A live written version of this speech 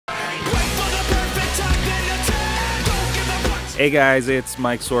Hey guys, it's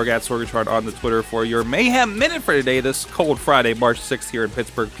Mike Sorg at Sorgatron on the Twitter for your Mayhem Minute for today, this cold Friday, March 6th here in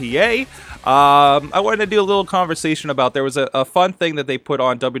Pittsburgh, PA. I wanted to do a little conversation about, there was a fun thing that they put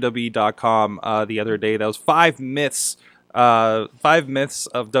on WWE.com the other day. That was 5 myths of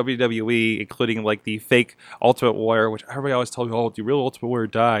WWE, including like the fake Ultimate Warrior, which everybody always tells you, oh, the real Ultimate Warrior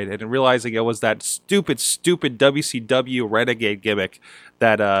died, and realizing it was that stupid WCW Renegade gimmick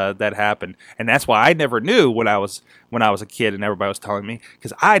that happened, and that's why I never knew when I was a kid, and everybody was telling me,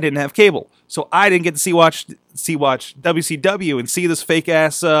 because I didn't have cable, so I didn't get to watch WCW and see this fake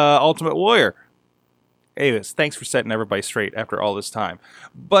ass Ultimate Warrior. Anyways, thanks for setting everybody straight after all this time.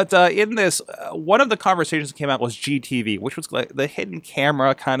 But in this, one of the conversations that came out was GTV, which was like the hidden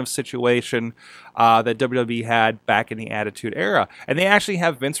camera kind of situation that WWE had back in the Attitude Era. And they actually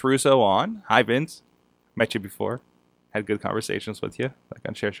have Vince Russo on. Hi, Vince. Met you before. Had good conversations with you, like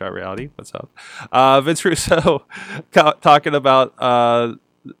on Share Shot Reality. What's up? Vince Russo talking about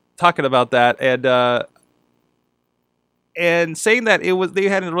that and saying that they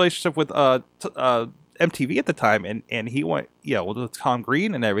had a relationship with MTV at the time, and he went, with Tom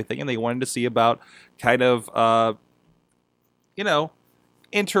Green and everything, and they wanted to see about kind of,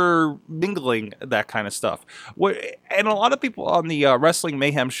 intermingling that kind of stuff. And a lot of people on the Wrestling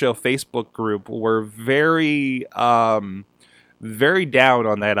Mayhem Show Facebook group were very down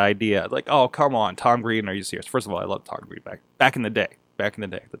on that idea. Like, oh, come on, Tom Green, are you serious? First of all, I love Tom Green back in the day.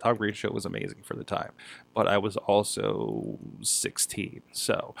 The Tom Green Show was amazing for the time, but I was also 16,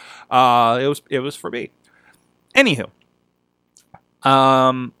 so it was for me. Anywho,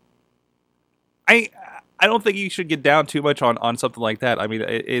 I don't think you should get down too much on something like that. I mean,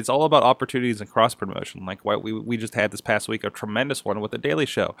 it's all about opportunities and cross promotion. Like what we just had this past week, a tremendous one with the Daily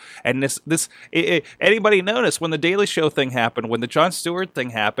Show. And anybody noticed when the Daily Show thing happened, when the Jon Stewart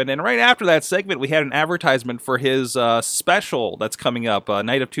thing happened, and right after that segment, we had an advertisement for his special that's coming up,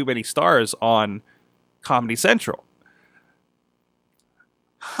 Night of Too Many Stars on Comedy Central.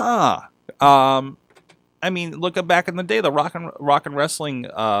 I mean, looking back in the day, the rock and wrestling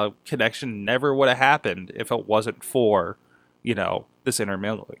connection never would have happened if it wasn't for, this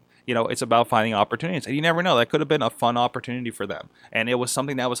intermingling. It's about finding opportunities, and you never know. That could have been a fun opportunity for them, and it was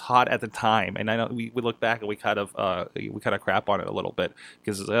something that was hot at the time. And I know we look back and we kind of crap on it a little bit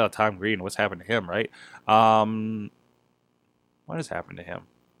because Tom Green, what's happened to him, right? What has happened to him?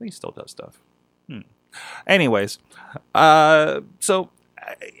 He still does stuff. Anyways, so.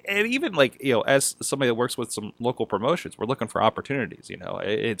 And even as somebody that works with some local promotions, we're looking for opportunities.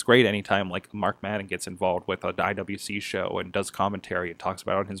 It's great anytime like Mark Madden gets involved with a IWC show and does commentary and talks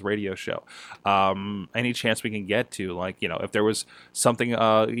about it on his radio show. Any chance we can get to, if there was something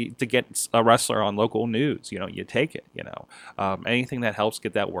to get a wrestler on local news, you take it. Anything that helps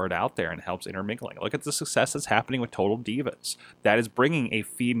get that word out there and helps intermingling. Look at the success that's happening with Total Divas. That is bringing a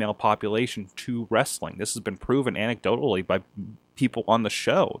female population to wrestling. This has been proven anecdotally by people on the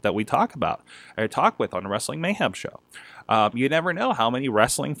show that we talk with on the Wrestling Mayhem Show. You never know how many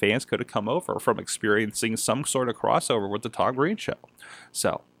wrestling fans could have come over from experiencing some sort of crossover with the Tom Green Show.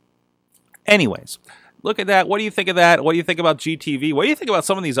 So, anyways, look at that. What do you think of that? What do you think about GTV? What do you think about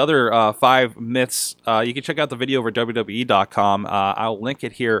some of these other 5 myths? You can check out the video over WWE.com. I'll link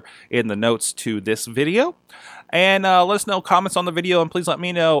it here in the notes to this video. And let us know comments on the video, and please let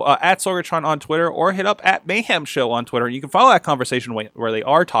me know at Sorgatron on Twitter, or hit up at Mayhem Show on Twitter. You can follow that conversation where they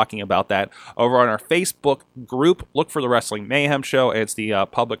are talking about that over on our Facebook group. Look for the Wrestling Mayhem Show. It's the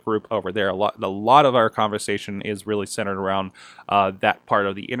public group over there. A lot of our conversation is really centered around that part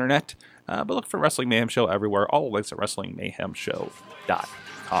of the internet. But look for Wrestling Mayhem Show everywhere. All links at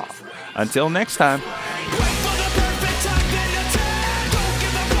WrestlingMayhemShow.com. Until next time.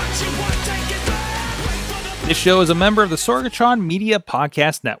 This show is a member of the Sorgatron Media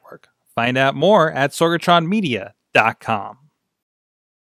Podcast Network. Find out more at sorgatronmedia.com.